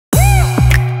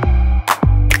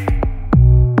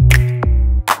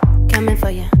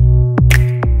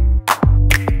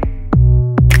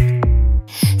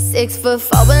6'4"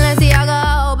 Balenciaga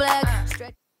all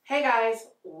black. Hey guys,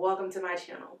 welcome to my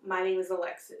channel. My name is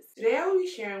Alexis. Today I will be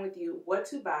sharing with you what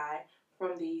to buy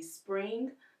from the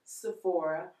Spring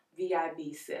Sephora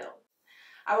VIB sale.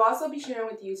 I will also be sharing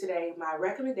with you today my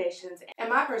recommendations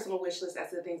and my personal wish list as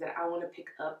to the things that I want to pick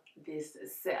up this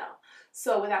sale.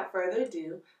 So without further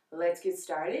ado, let's get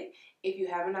started. If you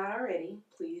haven't already,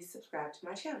 please subscribe to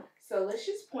my channel. So let's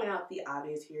just point out the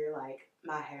obvious here, like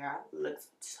my hair looks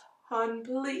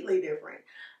completely different.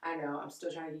 I know, I'm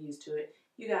still trying to get used to it.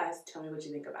 You guys tell me what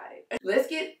you think about it. Let's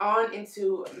get on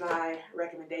into my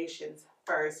recommendations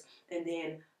first, and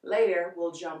then later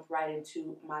we'll jump right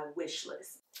into my wish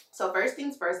list. So first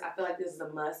things first, I feel like this is a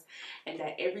must, and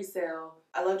that every sale,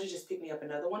 I love to just pick me up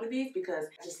another one of these because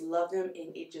I just love them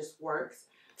and it just works.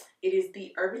 It is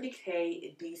the Urban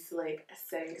Decay De-Slick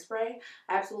Setting Spray.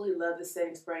 I absolutely love this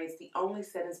setting spray. It's the only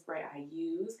setting spray I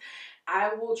use.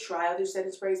 I will try other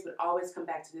setting sprays, but always come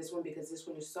back to this one because this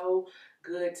one is so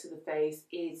good to the face.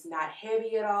 It's not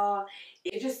heavy at all.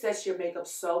 It just sets your makeup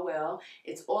so well.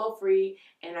 It's oil-free,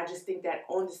 and I just think that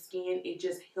on the skin, it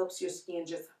just helps your skin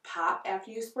just pop after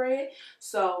you spray it.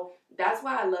 So that's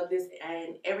why I love this,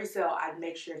 and every sale I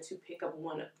make sure to pick up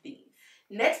one of these.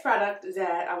 Next product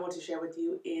that I want to share with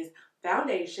you is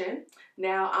foundation.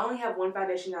 Now, I only have one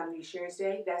foundation I'm going to be sharing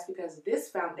today. That's because this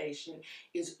foundation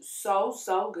is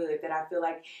so good that I feel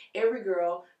like every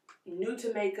girl new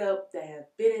to makeup that have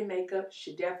been in makeup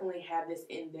should definitely have this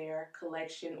in their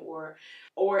collection, or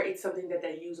it's something that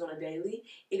they use on a daily.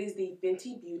 It is the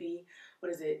Fenty Beauty,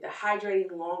 the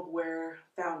Hydrating Long Wear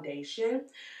Foundation.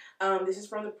 This is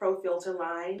from the Pro Filter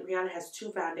line. Rihanna has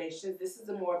two foundations. This is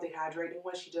the more of the hydrating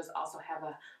one. She does also have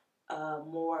a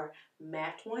more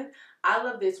matte one. I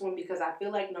love this one because I feel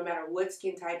like no matter what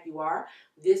skin type you are,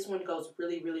 this one goes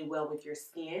really well with your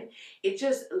skin. It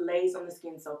just lays on the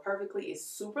skin so perfectly. It's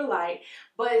super light,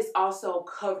 but it's also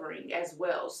covering as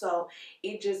well. So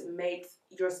it just makes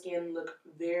your skin look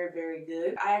very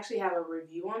good. I actually have a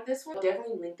review on this one. I'll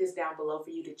definitely link this down below for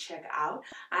you to check out.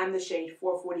 I'm the shade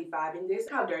 445 in this.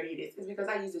 How dirty it is. It's because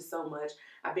I use it so much.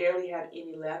 I barely have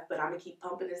any left, but I'm gonna keep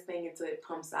pumping this thing until it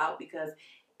pumps out because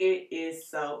it is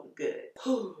so good.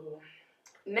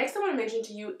 Next I want to mention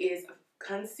to you is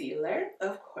concealer.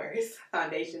 Of course,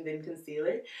 foundation then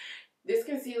concealer. This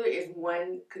concealer is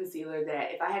one concealer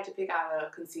that if I had to pick out a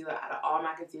concealer out of all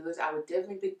my concealers, I would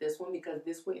definitely pick this one because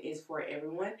this one is for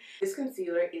everyone. This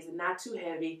concealer is not too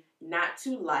heavy, not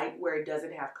too light where it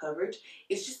doesn't have coverage.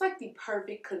 It's just like the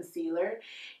perfect concealer.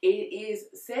 It is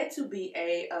said to be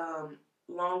a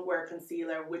long wear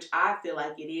concealer, which I feel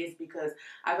like it is because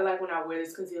I feel like when I wear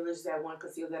this concealer, it's that one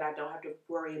concealer that I don't have to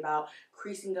worry about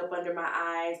creasing up under my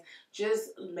eyes,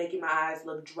 just making my eyes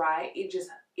look dry.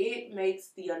 It makes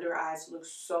the under eyes look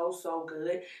so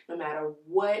good no matter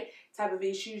what type of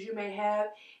issues you may have.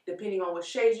 Depending on what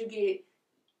shades you get,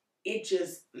 it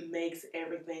just makes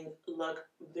everything look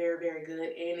very good,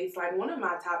 and it's like one of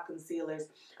my top concealers.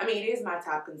 I mean, it is my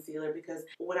top concealer because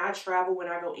when I travel, when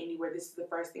I go anywhere, this is the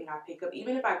first thing I pick up.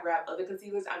 Even if I grab other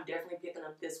concealers, I'm definitely picking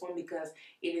up this one because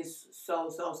it is so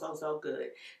good.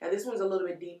 Now this one's a little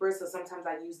bit deeper, so sometimes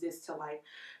I use this to like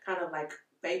kind of like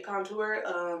fake contour,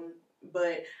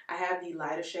 but I have the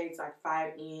lighter shades like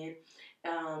 5N,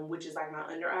 which is like my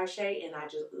under eye shade, and I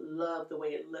just love the way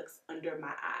it looks under my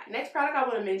eye. Next product I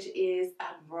want to mention is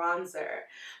a bronzer.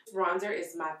 Bronzer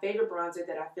is my favorite bronzer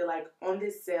that I feel like on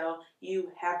this sale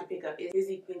you have to pick up. It is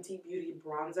the Fenty Beauty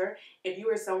bronzer. If you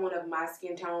are someone of my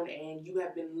skin tone and you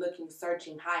have been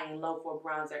searching high and low for a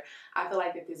bronzer, I feel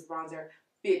like that this bronzer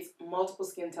fits multiple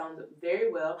skin tones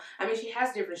very well. I mean, she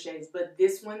has different shades, but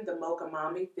this one, the Mocha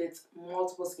Mommy, fits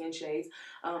multiple skin shades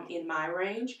in my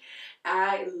range.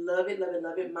 I love it.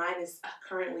 Mine is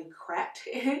currently cracked,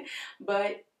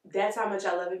 but that's how much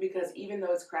I love it because even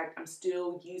though it's cracked, I'm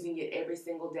still using it every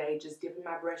single day, just dipping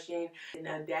my brush in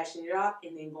and dashing it off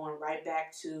and then going right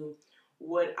back to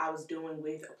what I was doing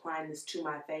with applying this to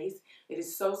my face. It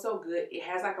is so good. It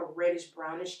has like a reddish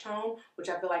brownish tone, which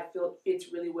I feel like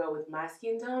fits really well with my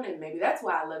skin tone, and maybe that's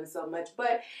why I love it so much.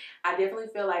 But I definitely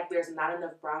feel like there's not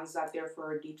enough bronzers out there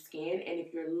for deep skin, and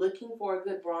if you're looking for a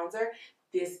good bronzer,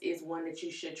 this is one that you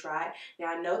should try. Now,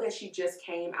 I know that she just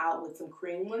came out with some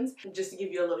cream ones. Just to give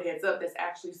you a little heads up, that's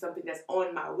actually something that's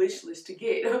on my wish list to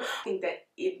get. I think that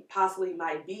it possibly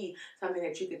might be something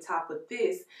that you could top with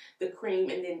this, the cream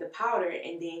and then the powder,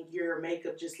 and then your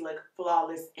makeup just look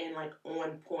flawless and like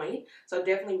on point. So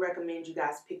definitely recommend you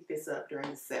guys pick this up during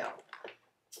the sale.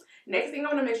 Next thing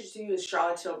I want to mention to you is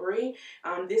Charlotte Tilbury.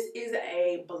 This is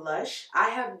a blush. I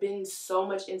have been so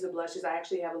much into blushes. I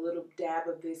actually have a little dab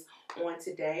of this on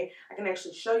today. I can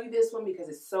actually show you this one because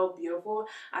it's so beautiful.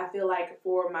 I feel like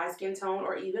for my skin tone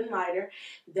or even lighter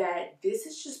that this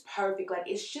is just perfect. Like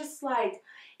it's just like,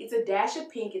 it's a dash of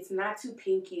pink. It's not too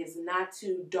pinky. It's not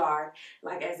too dark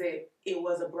like as if it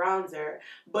was a bronzer,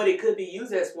 but it could be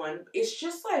used as one. It's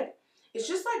just like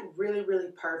really,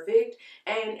 really perfect.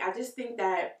 And I just think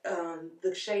that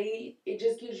the shade, it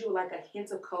just gives you like a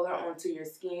hint of color onto your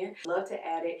skin. I love to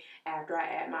add it after I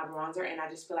add my bronzer, and I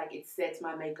just feel like it sets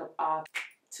my makeup off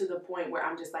to the point where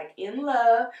I'm just like in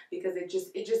love, because it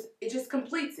just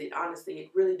completes it. Honestly,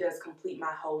 it really does complete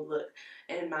my whole look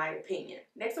in my opinion.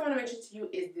 Next I want to mention to you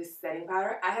is this setting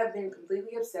powder. I have been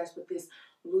completely obsessed with this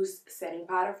loose setting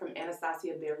powder from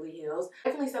Anastasia Beverly Hills.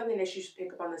 Definitely something that you should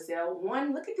pick up on the sale.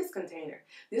 One, look at this container.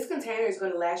 This container is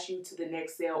going to last you to the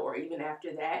next sale or even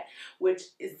after that, which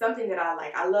is something that I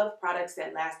like. I love products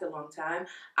that last a long time.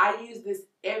 I use this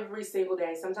every single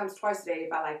day, sometimes twice a day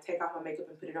if I like take off my makeup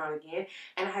and put it on again,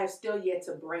 and I have still yet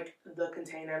to break the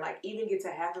container, like even get to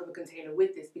half of a container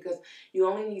with this, because you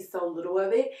only need so little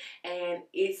of it and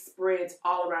it spreads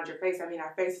all around your face. I mean,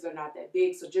 our faces are not that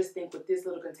big, so just think with this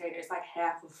little container, it's like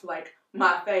half of like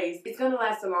my face. It's gonna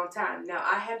last a long time. Now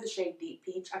I have the shade Deep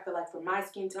Peach. I feel like for my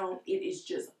skin tone, it is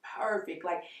just perfect.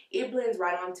 Like it blends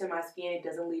right onto my skin. It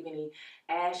doesn't leave any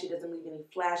ash. It doesn't leave any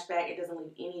flashback. It doesn't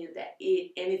leave any of that.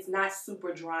 And it's not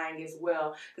super drying as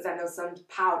well, because I know some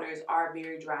powders are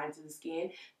very drying to the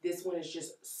skin. This one is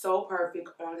just so perfect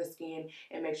on the skin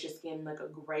and makes your skin look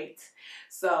great.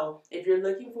 So if you're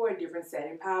looking for a different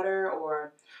setting powder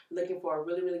or looking for a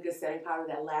really, really good setting powder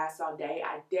that lasts all day,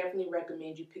 I definitely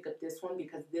recommend you pick up this one,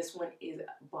 because this one is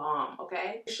bomb,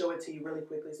 okay? I'll show it to you really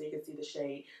quickly so you can see the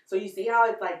shade. So you see how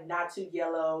it's like not too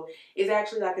yellow. It's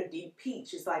actually like a deep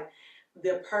peach. It's like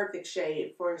the perfect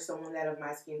shade for someone that of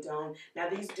my skin tone. Now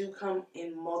these do come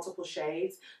in multiple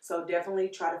shades, so definitely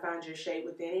try to find your shade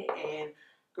within it, and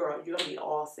girl, you're gonna be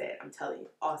all set. I'm telling you,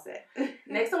 all set.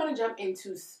 Next, I want to jump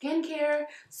into skincare.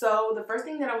 So the first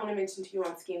thing that I want to mention to you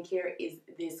on skincare is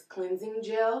this cleansing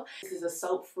gel. This is a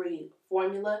soap-free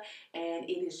formula, and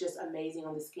it is just amazing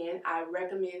on the skin. I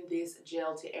recommend this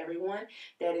gel to everyone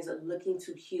that is looking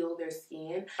to heal their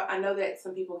skin. I know that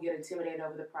some people get intimidated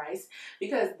over the price,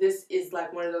 because this is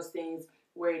like one of those things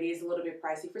where it is a little bit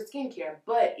pricey for skincare,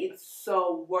 but it's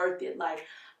so worth it. Like,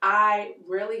 I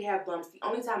rarely have bumps. The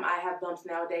only time I have bumps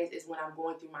nowadays is when I'm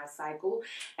going through my cycle,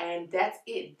 and that's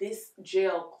it. This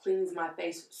gel cleans my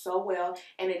face so well,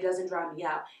 and it doesn't dry me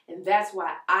out, and that's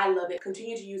why I love it.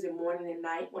 Continue to use it morning and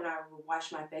night when I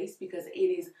wash my face, because it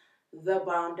is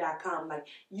thebomb.com. Like,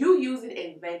 you use it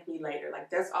and thank me later.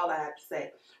 Like, that's all I have to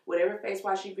say. Whatever face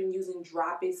wash you've been using,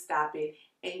 drop it, stop it,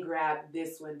 and grab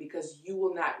this one, because you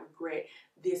will not regret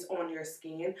this on your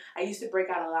skin. I used to break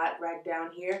out a lot right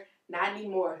down here. Not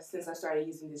anymore since I started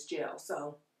using this gel.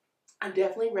 So I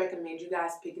definitely recommend you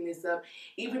guys picking this up.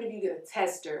 Even if you get a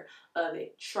tester of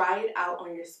it, try it out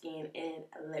on your skin and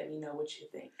let me know what you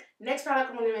think. Next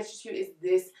product I'm going to mention to you is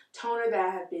this toner that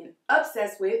I have been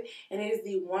obsessed with, and it is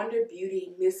the Wonder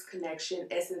Beauty Mist Connection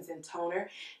Essence and Toner.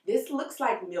 This looks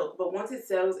like milk, but once it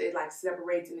settles, it like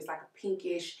separates and it's like a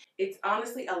pinkish. It's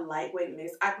honestly a lightweight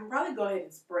mist. I can probably go ahead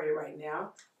and spray it right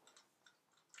now.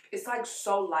 It's like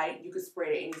so light, you could spray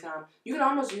it at any time. You can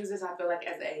almost use this, I feel like,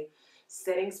 as a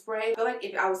setting spray. I feel like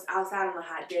if I was outside on a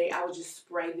hot day, I would just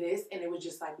spray this and it would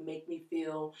just like make me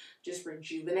feel just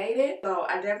rejuvenated. So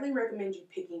I definitely recommend you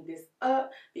picking this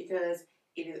up, because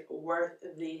it is worth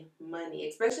the money,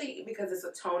 especially because it's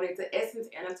a toner. It's an essence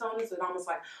and a toner, so it's almost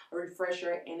like a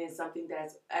refresher, and it's something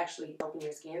that's actually helping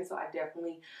your skin. So I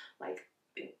definitely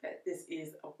think that this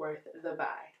is worth the buy.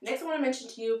 Next I want to mention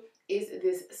to you is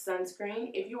this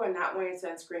sunscreen. If you are not wearing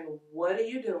sunscreen, what are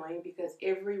you doing? Because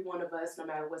every one of us, no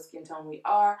matter what skin tone we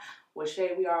are, what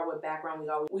shade we are, what background we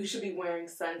are, we should be wearing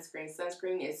sunscreen.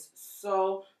 Sunscreen is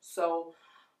so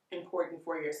important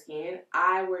for your skin.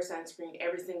 I wear sunscreen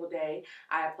every single day.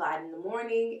 I apply it in the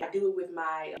morning. I do it with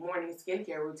my morning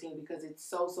skincare routine because it's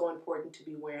so important to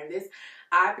be wearing this.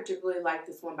 I particularly like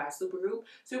this one by Supergoop.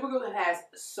 Supergoop has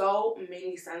so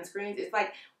many sunscreens. It's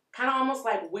like kind of almost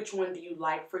like, which one do you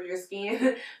like for your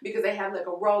skin? Because they have like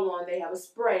a roll-on, they have a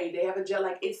spray, they have a gel.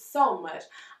 Like, it's so much.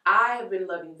 I have been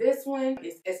loving this one.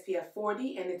 It's SPF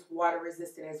 40 and it's water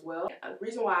resistant as well. The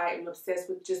reason why I'm obsessed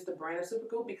with just the brand of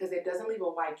Supergoop because it doesn't leave a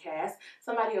white cast.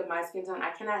 Somebody of my skin tone,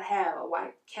 I cannot have a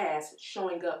white cast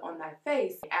showing up on my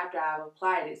face after I've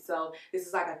applied it. So this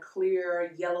is like a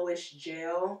clear yellowish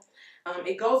gel.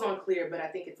 It goes on clear, but I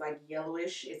think it's like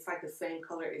yellowish. It's like the same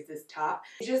color as this top.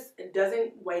 It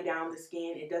doesn't weigh down the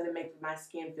skin. It doesn't make my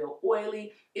skin feel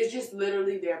oily. It's just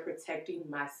literally there protecting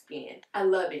my skin. I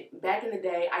love it. Back in the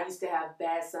day, I used to have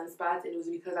bad sunspots, and it was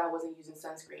because I wasn't using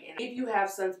sunscreen. And if you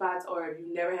have sunspots or if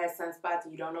you never had sunspots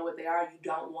and you don't know what they are, you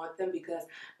don't want them because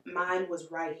mine was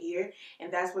right here.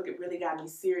 And that's what really got me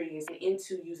serious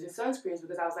into using sunscreens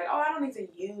because I was like, oh, I don't need to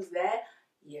use that.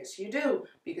 Yes, you do.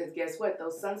 Because guess what?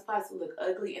 Those sunspots look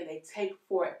ugly and they take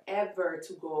forever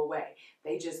to go away.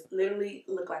 They just literally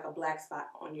look like a black spot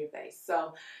on your face.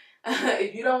 So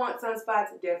if you don't want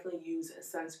sunspots, definitely use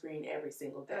sunscreen every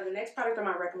single day. The next product on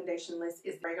my recommendation list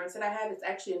is the fragrance that I have. It's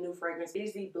actually a new fragrance. It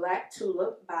is the Black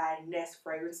Tulip by Nest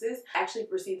Fragrances. I actually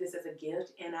received this as a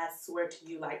gift and I swear to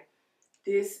you, like,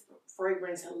 this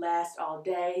fragrance lasts all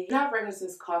day. Now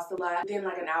fragrances cost a lot. Then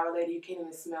like an hour later you can't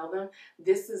even smell them.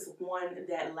 This is one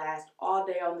that lasts all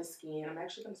day on the skin. I'm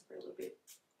actually going to spray a little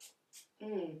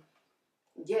bit.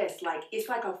 Yes, like it's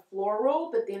like a floral,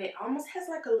 but then it almost has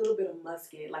like a little bit of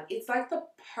musk in it. Like it's like the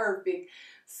perfect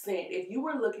scent. If you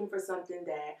were looking for something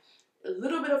that a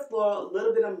little bit of floral, a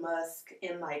little bit of musk,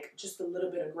 and like just a little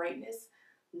bit of greatness,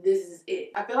 this is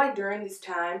it. I feel like during this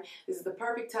time, this is the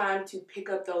perfect time to pick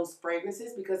up those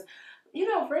fragrances because, you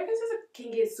know, fragrances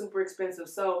can get super expensive.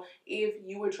 So if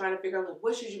you were trying to figure out like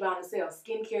what should you buy on the sale,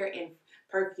 skincare and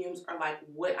perfumes are like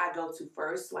what I go to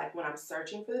first, like when I'm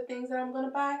searching for the things that I'm going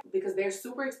to buy because they're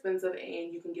super expensive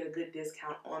and you can get a good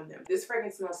discount on them. This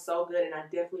fragrance smells so good and I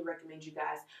definitely recommend you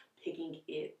guys picking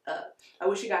it up. I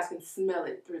wish you guys can smell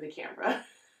it through the camera.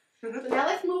 So now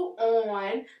let's move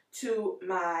on to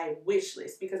my wish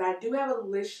list because I do have a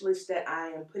wish list that I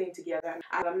am putting together.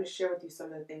 I'm going to share with you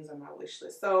some of the things on my wish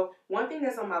list. So one thing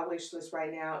that's on my wish list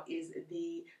right now is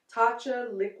the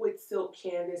Tatcha Liquid Silk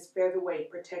Canvas Featherweight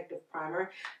Protective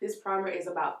Primer. This primer is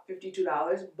about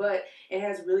 $52, but it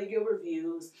has really good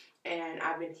reviews and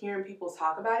I've been hearing people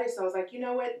talk about it. So I was like, you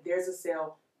know what? There's a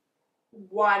sale.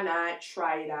 Why not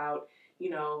try it out, you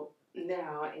know,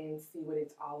 now and see what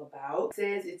it's all about. It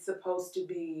says it's supposed to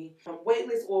be a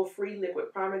weightless oil-free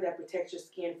liquid primer that protects your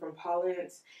skin from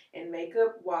pollutants and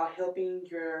makeup while helping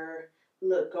your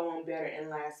look go on better and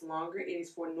last longer. It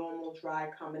is for normal,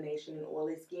 dry, combination, and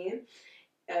oily skin.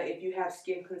 If you have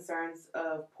skin concerns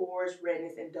of pores,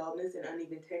 redness, and dullness and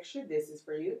uneven texture, this is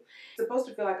for you. It's supposed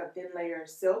to feel like a thin layer of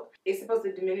silk. It's supposed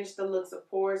to diminish the looks of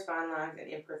pores, fine lines, and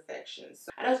imperfections.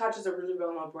 So I know Tatcha's a really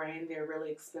well-known brand. They're a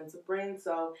really expensive brand,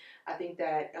 so I think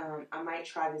that I might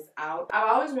try this out. I've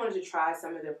always wanted to try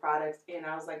some of their products, and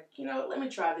I was like, you know, let me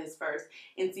try this first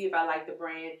and see if I like the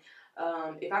brand.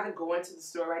 If I could go into the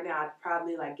store right now, I'd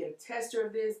probably like get a tester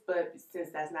of this, but since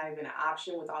that's not even an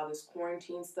option with all this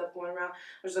quarantine stuff going around,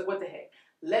 I was like, what the heck?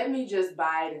 Let me just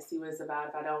buy it and see what it's about.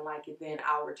 If I don't like it, then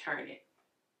I'll return it.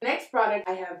 The next product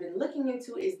I have been looking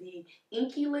into is the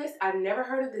Inky List. I've never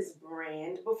heard of this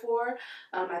brand before.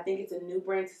 I think it's a new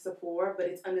brand to Sephora, but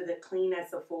it's under the Clean at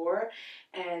Sephora.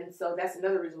 And so that's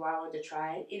another reason why I wanted to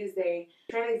try it. It is a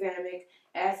tranexamic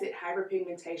acid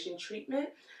hyperpigmentation treatment.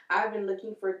 I've been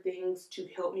looking for things to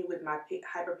help me with my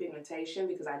hyperpigmentation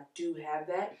because I do have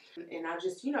that. And I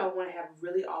just, you know, want to have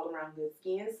really all-around good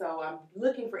skin. So I'm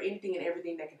looking for anything and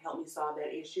everything that can help me solve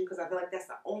that issue because I feel like that's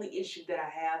the only issue that I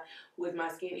have with my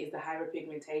skin is the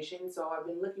hyperpigmentation. So I've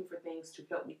been looking for things to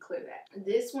help me clear that.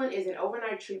 This one is an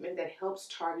overnight treatment that helps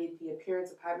target the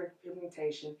appearance of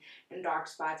hyperpigmentation and dark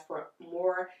spots for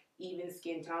more even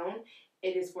skin tone.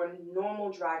 It is for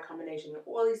normal, dry, combination, and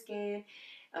oily skin.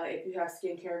 If you have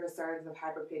skincare concerns of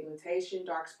hyperpigmentation,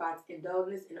 dark spots, and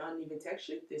dullness, and uneven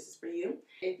texture, this is for you.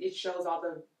 It shows all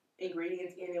the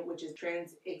ingredients in it, which is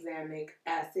tranexamic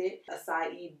acid,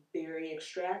 acai berry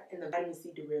extract, and the vitamin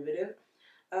C derivative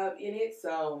in it.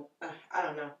 So I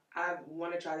don't know, I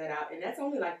want to try that out, and that's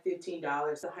only like $15.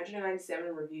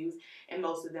 197 reviews, and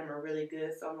most of them are really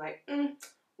good. So I'm like,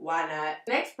 why not?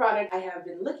 Next product I have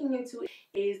been looking into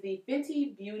is the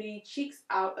Fenty Beauty Cheeks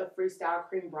Out of Freestyle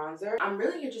Cream Bronzer. I'm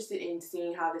really interested in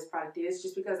seeing how this product is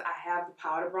just because I have the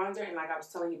powder bronzer, and like I was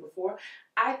telling you before,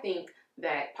 I think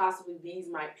that possibly these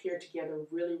might pair together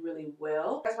really, really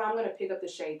well. That's why I'm going to pick up the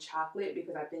shade Chocolate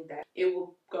because I think that it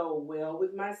will go well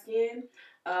with my skin.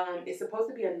 It's supposed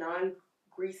to be a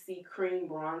greasy cream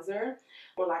bronzer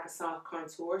or like a soft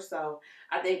contour. So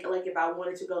I think like if I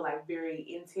wanted to go like very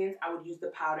intense, I would use the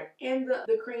powder and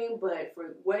the cream. But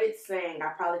for what it's saying, I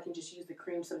probably can just use the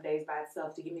cream some days by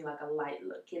itself to give me like a light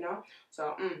look, you know.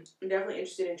 So I'm definitely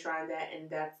interested in trying that, and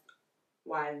that's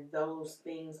why those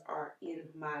things are in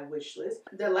my wish list.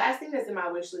 The last thing that's in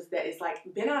my wish list that is like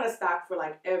been out of stock for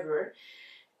like ever,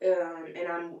 and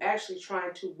I'm actually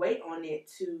trying to wait on it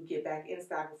to get back in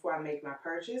stock before I make my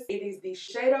purchase. It is the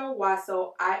Shadow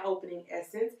Waso Eye Opening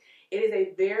Essence. It is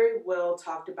a very well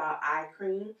talked about eye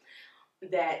cream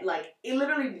that like it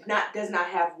literally does not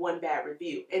have one bad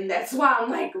review, and that's why I'm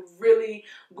like really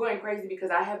going crazy, because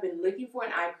I have been looking for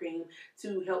an eye cream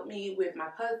to help me with my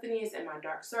puffiness and my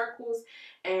dark circles,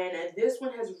 and this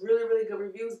one has really good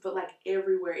reviews, but like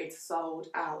everywhere it's sold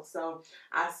out. So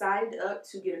I signed up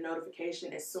to get a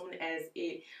notification as soon as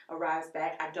it arrives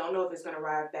back. I don't know if it's going to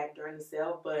arrive back during the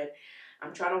sale, but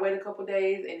I'm trying to wait a couple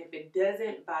days, and if it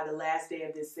doesn't by the last day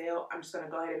of this sale, I'm just going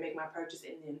to go ahead and make my purchase,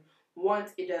 and then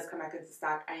once it does come back into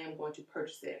stock, I am going to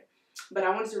purchase it. But I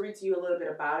wanted to read to you a little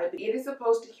bit about it. It is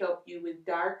supposed to help you with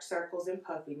dark circles and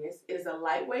puffiness. It is a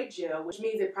lightweight gel, which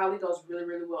means it probably goes really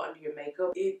well under your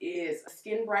makeup. It is a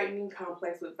skin brightening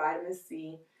complex with vitamin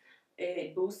C, and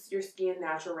it boosts your skin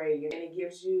natural radiance, and it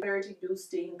gives you clarity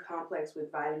boosting complex with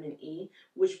vitamin E,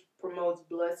 which promotes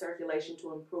blood circulation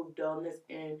to improve dullness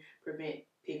and prevent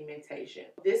pigmentation.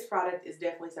 This product is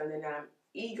definitely something that I'm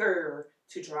eager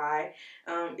to try.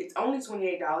 It's only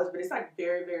 $28, but it's like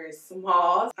very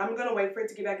small. I'm gonna wait for it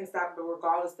to get back in stock, but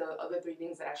regardless, the other three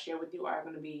things that I share with you are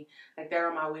gonna be like they're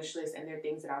on my wish list, and they're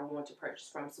things that I want to purchase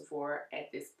from Sephora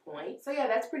at this point. So yeah,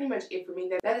 that's pretty much it for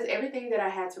me. That is everything that I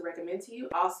had to recommend to you.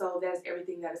 Also, that is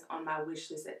everything that is on my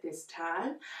wish list at this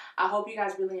time. I hope you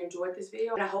guys really enjoyed this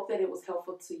video, and I hope that it was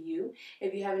helpful to you.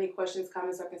 If you have any questions,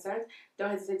 comments, or concerns,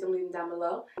 don't hesitate to leave them down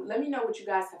below. Let me know what you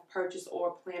guys have purchased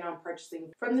or plan on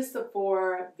purchasing from the Sephora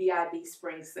VIB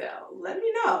spring sale. Let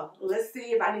me know. Let's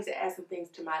see if I need to add some things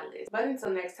to my list. But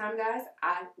until next time, guys,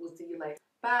 I will see you later.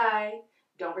 Bye.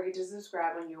 Don't forget to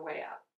subscribe on your way out.